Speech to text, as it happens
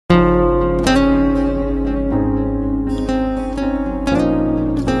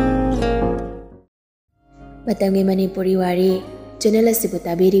Matamgi Manipuri Wari channel asibu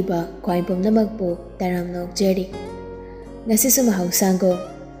tabiriba khwai pumnamakpu taram nokjeri ngasisu mahausango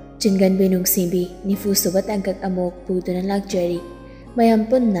Chinganbi Ningsibi nifu subat angkak amok puduna lakjeri mayam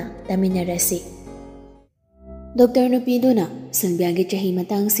punna taminarasi Dr. Nupiduna sanbyagi chahi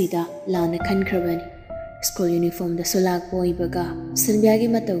matang sida lana khankrabani school uniform da sulak boibaga sanbyagi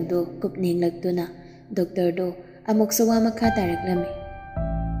matawdo kupning lagduna Dr. do amok sawa makha taraklami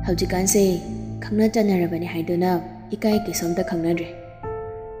haujikan se khangna chanarabani haiduna ikai ki somta khangnadre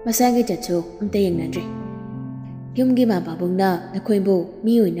masagi chacho amta yengnadre yumgi ma babungna nakhoibu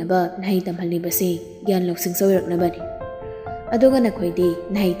mi oinaba nahi tamhalni basi gyan loksing soiraknabani adoga nakhoidi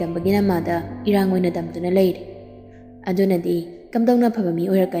nahi tambagina mada irang oina damtuna leire adunadi kamdongna phaba mi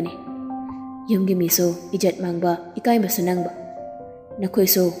oirakani yumgi miso ijat mangba ikai basunangba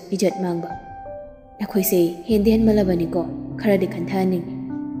nakhoiso ijat mangba nakhoise hendihan malabani ko kharadi khanthani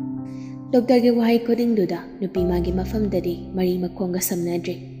Doctor ge wahai coding duda nupi magi mafam dadi mari makhonga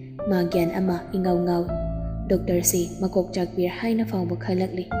samnadre magyan ama ingaw ngaw Doctor si makok jakbir haina fawba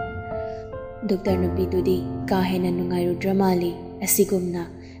khalakli Doctor nupi tudi kahena nungairu dramali asigumna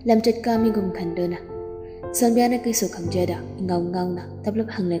lamchat kami gum khandona sambyana kaiso khangjada ingaw ngawna tablap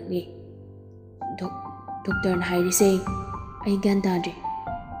hanglakli Doctor na hairi se ai gandadre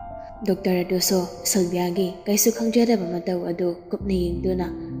Doctor adoso salbyagi kaiso khangjada ba mataw ado kupni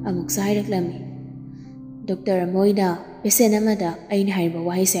yingduna amuk sairaklami Doctor Moida pesen amada aina haiba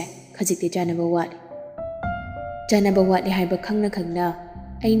waise khajikti janaba watli haiba khangna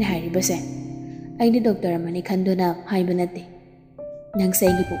aina hairibase aina Doctor amani khanduna haiba nate nang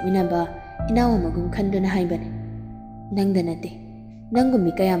saigi pukminaba inawa magum khanduna haibane nangda nate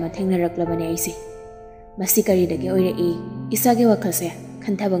nangumi kayama thengnaraklabani aisi masi karidagi oirei isage wakhase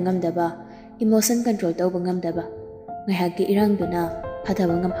khanthaba ngamdaba emotion control tawba ngamdaba ngaihaki irangduna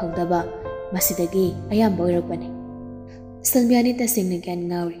Fataba ngam hawdaba masidagi ayamba oirakbani Salbyani tasingna gyan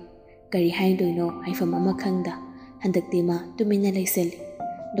ngauri kari haindoino haifam ama khangda handakti ma tumina laiseli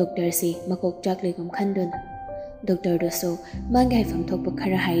Doctor si makok jaklegum khandona Doctor doso magi haifam thokpa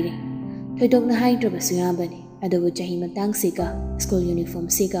khara haire thoidokna haidraba suyabani adobu chahi matang siga school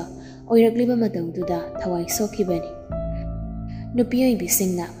uniform siga oirakliba matangduda thawai sokhibani nupiyoy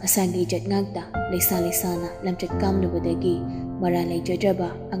bisingna masagi ijat ngakta leisa-leisana lamchat kamnubadagi mara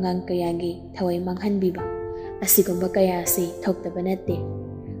leijajaba angang kayagi thawai manghanbiba asigumba kaya asi thoktaba natte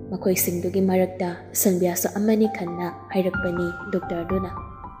makhoi singdugi marakta sanbyasa amani khanna hairakpani Doctor duna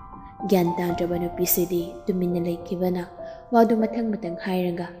gyan tadraba nupisidi tuminna leikibana wadu mathang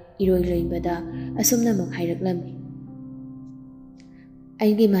hairaga iroi loibada asumna mak hairaklami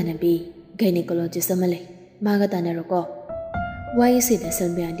aigi manabi gynecologist amale maga tanaroko Waisida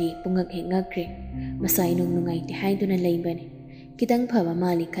Salbyadi pungak hengakre masai nungai ti haiduna leibani kitang phaba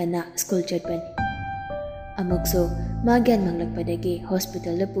mali khana school chatbani amukso magyan manglakpadagi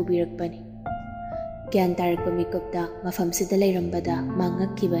hospital la pubirakpani gyan tarakpa mikopta mafam sida leirambada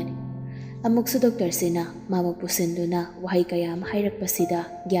mangakkibani amukso Doctor sina mamuk pusinduna wahai kaya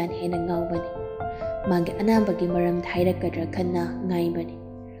mahairakpasida gyan hena ngawbani magi anabagi maramda hairakadra khanna ngaibani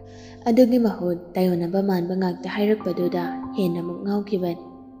adugi mahud tayonaba manba ngakta hairakpaduda hena muk ngawkibani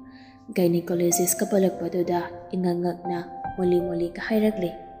gynecologist kapalakpaduda ingangakna moli ka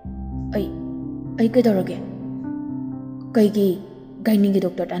hairakle ai kedorage kaigi gyning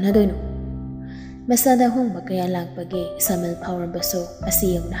doctor tanadoino masada hongba kaya lakpage samel power baso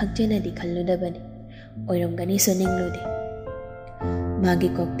asiyong nahakjena di khalludabani oirongani so ningludi magi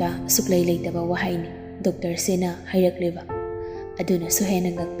kokta suklay leitaba wahaini Doctor sina hairakliba aduna so hena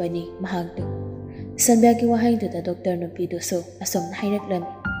ngakpani mahagdo sanbyagi wahaiduda Doctor nupido so asom na hairaklami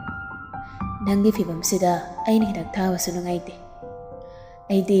nangi fibam sida aini hidak thawa sunungaite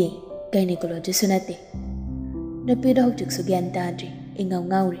aidi gynecologist sunate nupido hokjuk su gyan tadri ingaw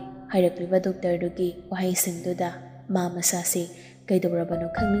ngawri hairakliba Doctor dugi wahai singduda mama sasi kaidabrabano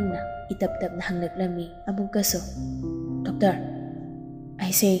khangmingna itap-tap na hanglaklami amugkaso Doctor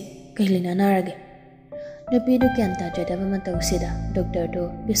I say kailina narage nupido gyan tadradaba mataw sida Doctor do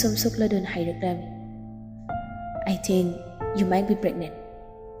bisom sukladun hairaklami I think you might be pregnant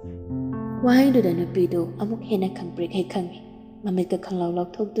wahai do da nupido amuk hena khangbrek hai khangi mamit ka khanglaw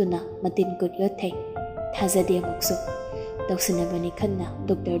thokduna matin kut yothai thazadi amukso tawsinabani khanna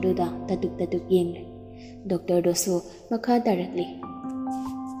Doctor do da tatuk yengle Doctor do so makha tarakli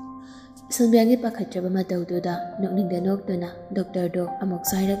Salbyagi pakhatraba mataw do da nokningda nokduna Doctor do amuk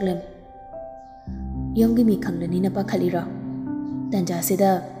sairaklam yomgi mi khanglani na pakhalira tanja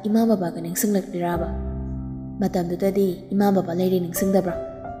sida ima baba ga ningsinglakdiraba matamdudadi ima baba leiri ningsingdabra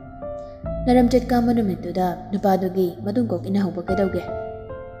naramchat kama numittuda nupadugi madungkok inahawba kedawge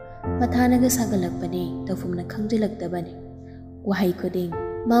Mathanaga sagalakpani tawfumna khangjilaktabani. Wahai khuding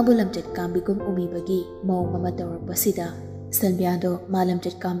mabu lamchat kambigum umibagi mawng ama tawrakpasida Salbiado ma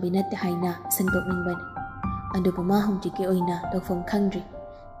lamchat kambi natte haina sangdokningbani. Adubu ma humjiki oina tawfum khangdri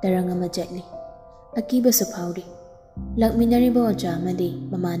tarang ama chatli. Akibasu phawri. Lakminariba oja amadi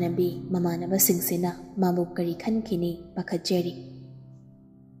mamanaba singsina mabu kari khankini pakhatjeri.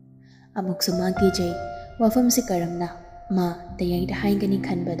 Amuksu ma kijai wafam si karamna ma tayangda haingani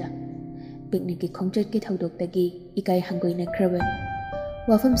khanbada. Picnic khongchat ki thawdoktagi ikai hangoina khrabani.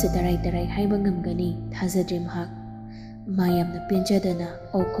 Wafam si tarai haiba ngamgani thajadri mahak. Mayamna penjadana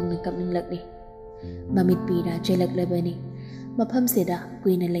au khongna kapninglakni. Mamit pira chelaklabani. Mafam sida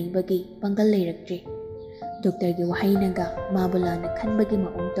kuina leibagi pangal leirakri. Doktor gi wahainaga mabulana khanbagi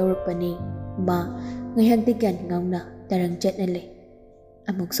maung tawrakpani ma ngaihakti gyan ngauna tarang chatna le.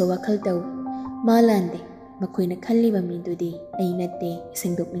 Amuk so wakhal taw malande makoina khalliba mindudi ai natte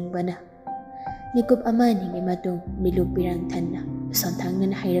singdokningbana. Nikup ama ningi matung milu pirang thanna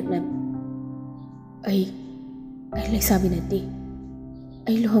sonthangna hairaklam. Ai laisabi natti.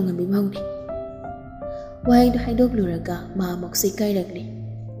 Ai lohongambi mauni. Wahai do haidok luraga ma moksi kairakli.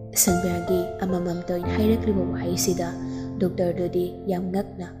 Salbiagi amamam toin hairakliba wahai sida doktor dodi yam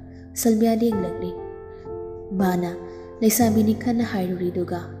ngakna salbiadi inglakli. Mana laisabi ni khana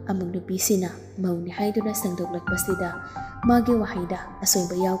hairuriduga amung nupisina mauni haiduna sangdoklakpasida magi wahaida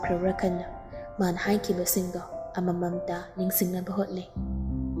asoiba yawkhrawra khanna man haikiba singdo amamamta ningsingnaba hotli.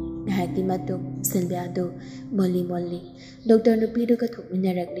 Ngahakti matung Salbiado molli doktor nupiduga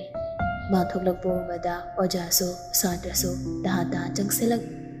thokminarakli. Ma thoklakpobada ojaso sadraso daha changselak.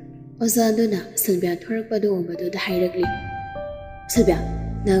 Ozaduna Salbia thorakpadu obadu da hairakli. Salbia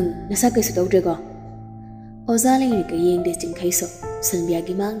nang nasa kaisu tawdrego. Oza lairika yengde chingkhaiso Salbia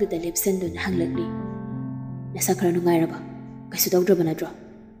gi mangda da lepsenduna hanglakli. Nasa khara nungairaba kaisu tawdraba natro.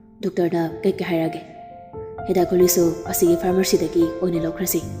 Doctor na kai hairage. Heda koliso asigi pharmacy dagi oine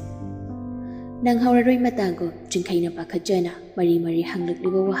lokrasi. Nang hauraroi matago chingkhaina pakhatjana mari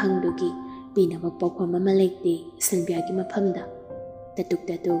hanglakliba wahangdugi pina mapawkham ama lekte Salbia gi maphamda. Tatuk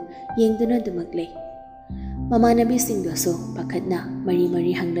yengduna dumagle. Mamanabi singdoso pakhatna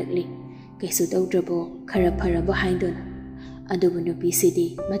mari hanglakli. Kaisu tawdrabo khara pharabo haindona. Adubu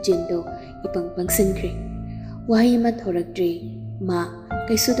nupisidi machindo ipangpang sinkre. Wahai ma thorakdre ma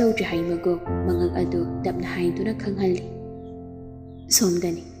kaisu tawdri haimago mangak adu tapna hainduna khanghalli.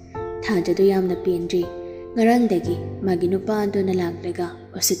 Somdani thajadu yamna pendri ngarangdagi magi nupa aduna laklaga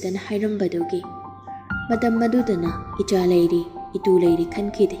ositana hairambadogi. Matam madudana icha leiri itu leiri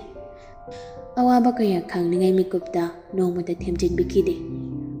khankide. Awaba kaya khangningai mikupta nongmata themjinbikide.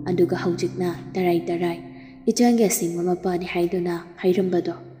 Aduga haujikna tarai ichangi asingma mapani haiduna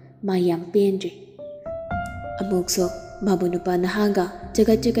hairambado mayam pendri. Amukso mabu nupa nahaga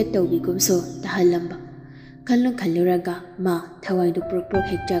jagat tawbigumso tahalamba. Khalluraga ma thawaidu prok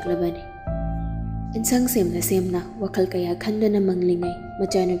hekjaklabani. Insang semna wakal kaya khanduna manglingai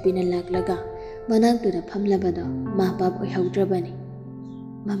machanupina laklaga manangtuna phamlabado ma bab oihaudrabani.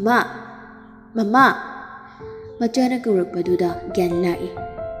 Mama machana kaurakpaduda gyan lai.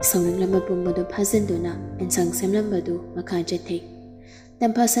 Saunanglamba pumbado phasanduna insang semlambadu makha chathei.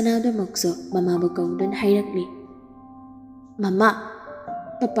 Tamphasanado mokso mamabu kaundun hairakli. Mama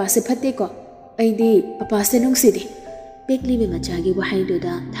papa se phatte ko aidi papa se nungsidi. Peklibi machagi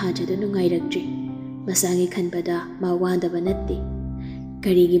wahaiduda thajadu nungairakdri. Masangi khanbada ma wadaba natti.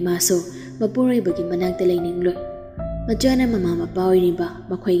 Karigi maso mapuroibagi manakta lainingloi. Machana mama mapa oiriba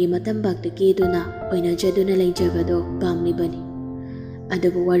makhoigi matambakta kiduna oinajaduna laijabado pamlibani.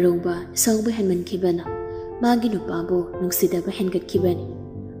 Adubu warongba sawba henmankhibana magi nupabu nungsidaba hengatkibani.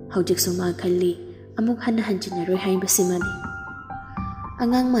 Haujikso ma khalli amuk hanna hanjinaroi haibasimani.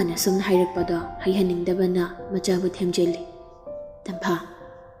 Angang mana sumna hairakpada haihaningdabana machabu themjelli. Tampha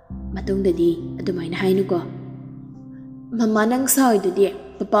matungdadi adumaina hainuko. Mama nang saoidudi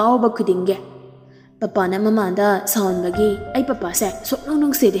papa oba khudinge. Papa na mama da saonbagi ai papa se soknong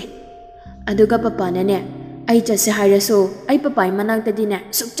nungside. Aduga papa na ne ai chase hairaso ai papa manakta ne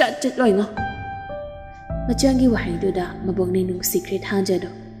sukchat loingo. Machangi wahaiduda mabongni nung secret hanjado.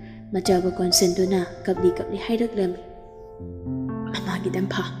 Machabu konsentuna kapli hairaklam. Mama gidam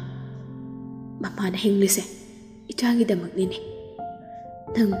pha. Mama na hinglise. Ichangi damakni.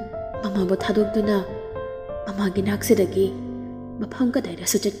 Nang mama bo thadokduna mama ginaksidagi mafam kadaida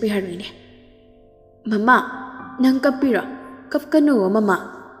sujat piharoine. Mama nang kapira kapkanu mama.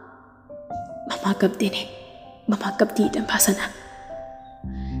 Mama kapdine. Mama kapdi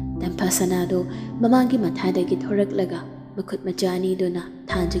Tampasana do mamangi mathadagi thoraklaga makhut machani dona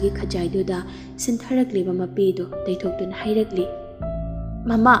thanjagi khajai duda sintharakli mapido taithokduna hairakli.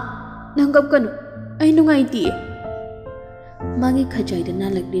 Mama, nang kapkano, ay nungaiti. Magi khajay da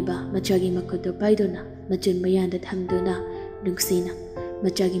nalagriba machagi makuto paidona machun mayanda thamduna nungsina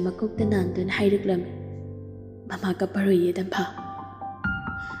machagi makukta nandun hairiklami. Mama ka paroye dampa.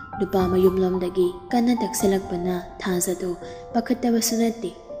 Nupa mayumlomdagi kana daksilakpana thazado pakhattaba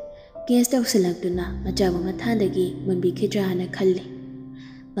sunati. Kes tawsilakduna machaba mathadagi munbikhidra hana khalli.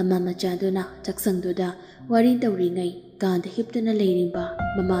 Mama machaduna chaksangduda wari tawringai kanda hiptuna leirimba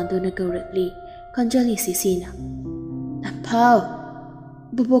mamaduna kaurakli kanjali sisina. Dampao,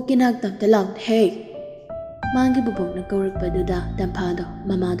 bubok kinagtamta lang hey. Mangi bubok na kaurakpaduda dampado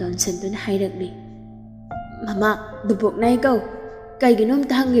mamado ansanduna hairakli. Mama, bubok na ikaw. Kay ginom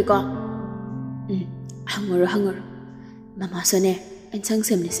tahangi ko. Hangoro. Mama sone, ansang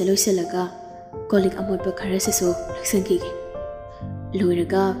semni saloy salaga. Kolik amot pa karasiso, nagsangkiki.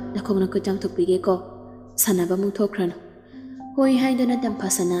 Luiraga, nakong nakutang tukbigi ko. Sana ba mong tokrano? Hoy haido na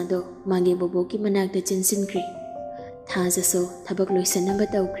dampasanado, magi boboki managda jinsinkri. Thazaso, tabak loysan na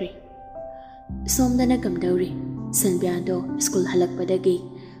batawkri. Somda na kamdawri, sanbyado, school halakpadagi,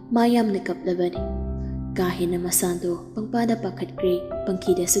 mayam na kaplabani. Kahit na masando, pangpada pakhatkri,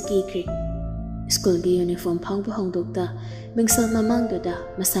 pangkida sukikri. School gi uniform phangpa hongdokta, mingsal mamangdoda,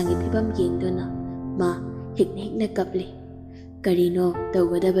 masangi pibam yengdona, ma hik na kapli. Karino,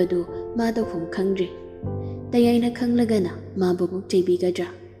 tawgadabado, ma tawfong khangdri. Tayay na khanglagana, ma bubuk jaybigadra.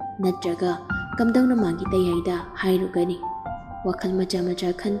 Natraga, kamdaw na magi tayay da, hairugani. Wakal maja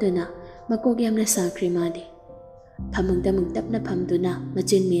khandona, makogyam na sakri madi. Pamangdamagtap na pamdona,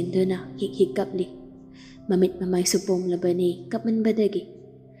 machin mendona, hik kapli. Mamit mamay supong labani kapman badagi.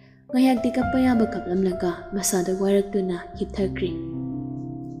 Ngayak di kapayaba kaplamlaga masada warak na hipthakri.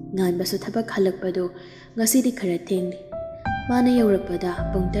 Ngan baso tabak halakpado ngasi di karating. Mana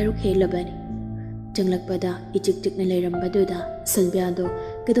yawrakpada pang taruk helabani. Janglakpada ichik na layrambado da salbyado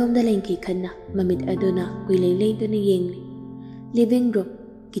kadom da lengki kanna mamit aduna kuilaylay do na yengli. Living room,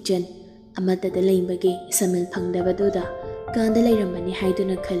 kitchen, amata da laymbagi isamil pangdabado da kanda layrambani haydo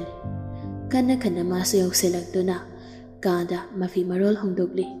na kal. Kana maso yaw silagduna, kada mafi marol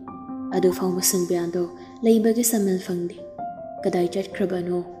hongdogli. Ado fang masanbyando, laybagi sa milfangdi. Kaday chat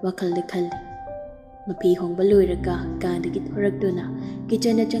krabano, wakal de kaldi. Mapi hong baluiraga, kada githoragduna,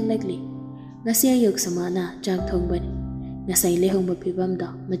 kitchen na janglagli. Ngasi ayog samana, jag thongbani. Ngasay lehong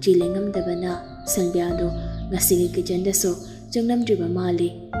mapibamda, machilingam dabana, sanbyando, ngasi kitchen daso, jangnam driba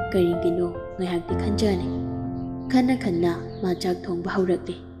mali, karingino, ngayag di kanjani. Kana ma jag thong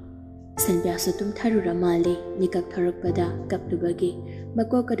bahawragli. Sanbyaso tum tharura mali nikak thorakpada kaplubagi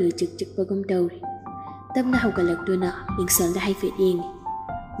mako kadu chik pagum tawri tabna hawgalakduna mingsal da haifit yengi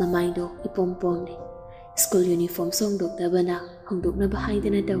mamaydo ipompomni school uniform songdok dabana hongdok na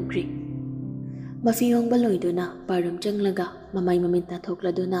bahaydana tawkri mafiyong baloyduna param janglaga mamay maminta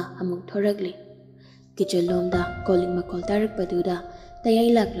thokladuna amung thorakli kitchenlomda calling makol tarakpaduda tayay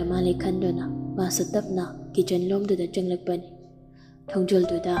lakla mali khandona masatapna kitchenlomduda janglakpani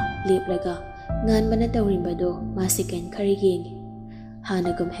Thongjolduda leplaga ngan mana tawrimbado masiken khari yengi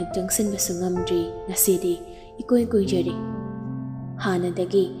hanagum hek jangsin basungamdri ngasidi ikoy jari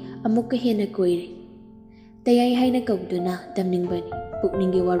hanadagi amukka hena koiri tayay hayna kawduna damningbani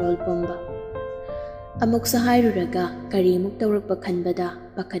pukningi warol pomba amuk sa hayruraga kari muk tawrakpa khanbada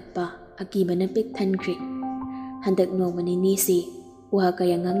pakhatpa akibana pik thankri handak nomani nisi uha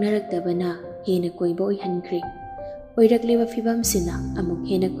kaya ngangnaraktabana hena koiba oihankri Oirakliba fibam sina amuk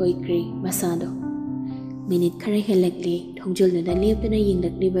hena koikri masado. Minit khara helakli thongjol na leptana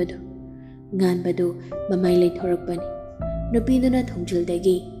yinglakliba do. Ngan bado mamay lay thorakpani. Nupido na thongjol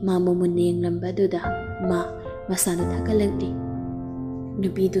dagi mamumun na yanglamba do da ma masano thakalagli.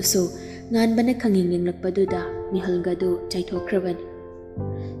 Nupido so ngan ba na kanging yanglakpa do da mihalga do chaythokrabani.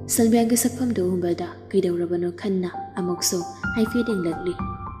 Salbyanga sakpam do humbada kaidawrabano khanna amuk so hay feeding lagli.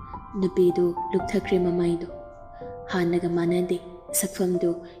 Nupido lukthakri mamay do. Hanaga manade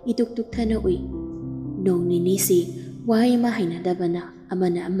sakfamdo ituk thana ui nong ninisi wahay mahayna dabana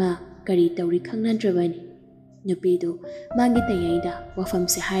amana ama kari tawri khangnadrabani nupido magi tayayda wafam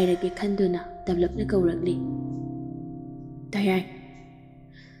se hayrage khanduna develop na kawragli tayay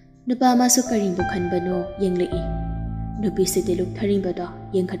nupa maso karimbo khanbano yenglei nupi se deluk tharimbada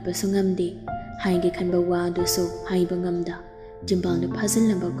yengkhatpa sungamde hayge khanba wa do so hayba ngamda jimbal na phazal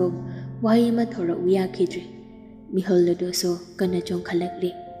nambagom wahay ma thora uya khidri Mihol so kana chong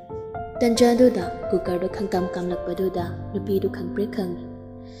khalakli. Tanjado da kukar do khangkam kamlakpado da nupi do khangpre khangi.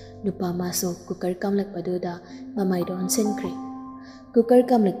 Nupa maso kukar kamlakpado da mamay do onsenkri. Kukar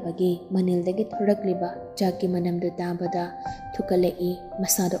kamlakpagi manil dagi thorakliba jaki manam do tabada thukalei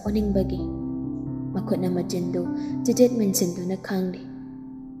masado oningbagi. Makot na majendo jijet mensin do na khangli.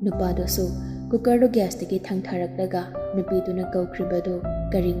 Nupadosu kukardo gas tiki thangtharakdaga nupiduna kaukribado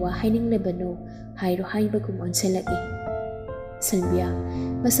kariwa haininglebano hairo haibakum onselaki. Salbia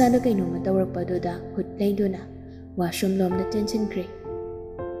masada kaino matawrakpadoda hutlaiduna washroom lomna tensinkre.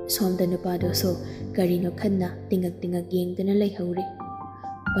 Somda nupadosu karino khanna tingak yengduna laihauri.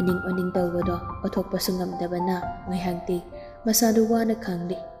 Oning tawbado othokpasu ngamdabana ngaihakti masadu wana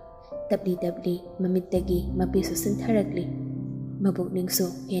khangli. Dabli mamittagi mapisu sintharakli. Mabukningsu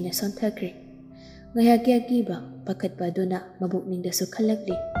hena sonthakri. Ngayakya kiba pakatpaduna mabukningdasu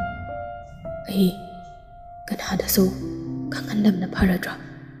khalakli. Ai kanadasu kangandamna pharadra.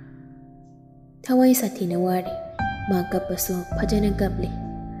 Thawai sathina wari ma kapasu phajana kapli.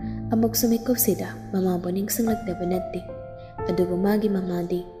 Amuk sumikupsida mama boning singlakdaba natti. Adubu magi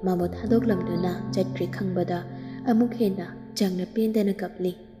mamadi mamo thadoklamduna chatkri khangbada amuk hena jangna pendana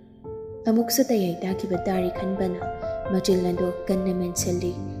kapli. Amuk satayay dakiba tari khanbana majilnado kanna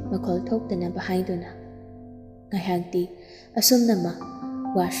menselli makhol thoktana bahaiduna. Ngayakti asumnama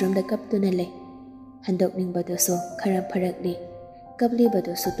washroom da kaptuna lay. Handokningbadoso khara pharakli. Kapli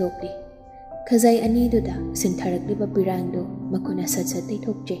badoso tokli. Khazai aniduda sintharakliba pirangdo makuna satsat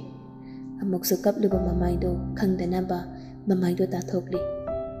thokje. Amuksu kapluba mamaido khangdanaba mamaido tathokli.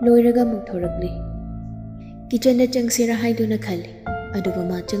 Loiraga mukthorakli. Kitchen da changsira haiduna khali. Aduba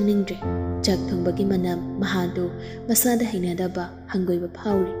ma changningdre. Chak thongbagi manam mahado masada hainadaba hangoiba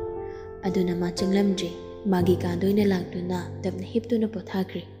phauri. Aduna ma changlamdre. Magi kandoina lagduna dabna hiptuna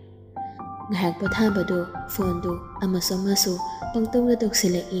pothakri. Ngahak pothabado phone amaso pangtongda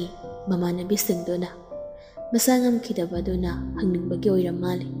toksilai mamana bisingdona. Masangam kidabadona hangningbagi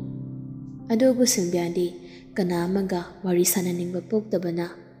oiramali. Adobo silbyandi kana amaga wari sananingba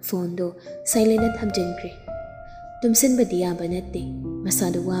poktabana phone silent at hamjengri. Tumsinbadi yaba natte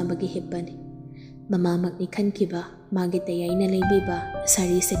masado wabagi hibbani. Mamamagni khankiba magi tayayna laybiba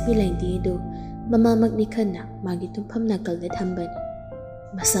sari sekpi laindido mamamagni khanna magi tumpham nakalda thambani.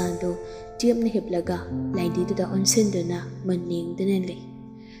 Masado tiyam na hiblaga laindiduda onsinduna maningduna lay.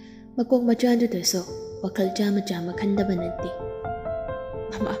 Magkong majandudaso wakal jama khandaba natti.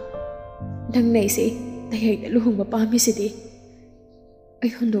 Mama, nang naisi tayay na luhong mapami sidi. Ay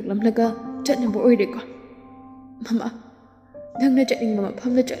hundok lamlaga chat na buoy ko. Mama, nang na chatting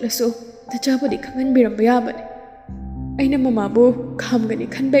mamapam na chatlaso tajaba di kaman biram bayaban. Ay na mamabo kam gani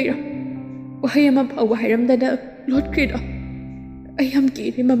khanbayra. Wahayama pa wahiram dada Lord Krida. Ayam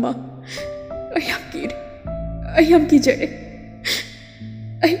kiri mama. Ayam ki jare.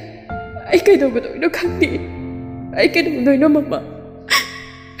 Ay kaidono khangti. Ay kaidono mama.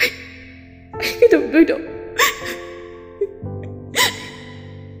 Ay kaidono.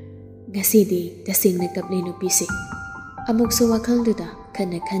 Ngasidi dasing nakapli no pisi. Amuk sa wakalduda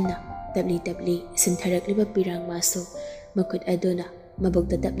kanna dabli sintharakliba pirang maso makut adona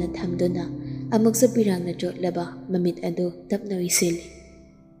mabugdadap na thamdona amuk sa pirang na jotlaba mamit ado tapna wisili.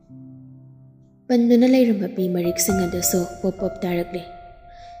 Panduna layramba pi marik singadaso pop tarakli.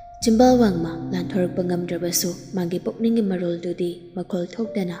 Jimbal wangma lanthorak pangamdrabaso magi pokningi maroldudi makhol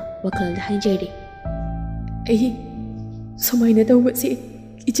thokdana wakal da haijeri. Ay sumayna tawbasi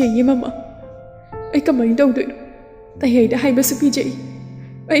ichegi mama. Ay kamay tawdono. Tayay da haiba sa PJ.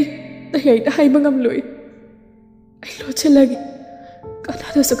 Ay tayay da haiba ngamloy. Ay locha lagi.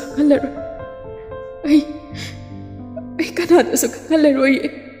 Kanada sa kangalaro. Ay kanada sa kangalaro.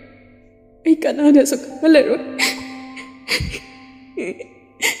 Ay kanada sa kangalaro.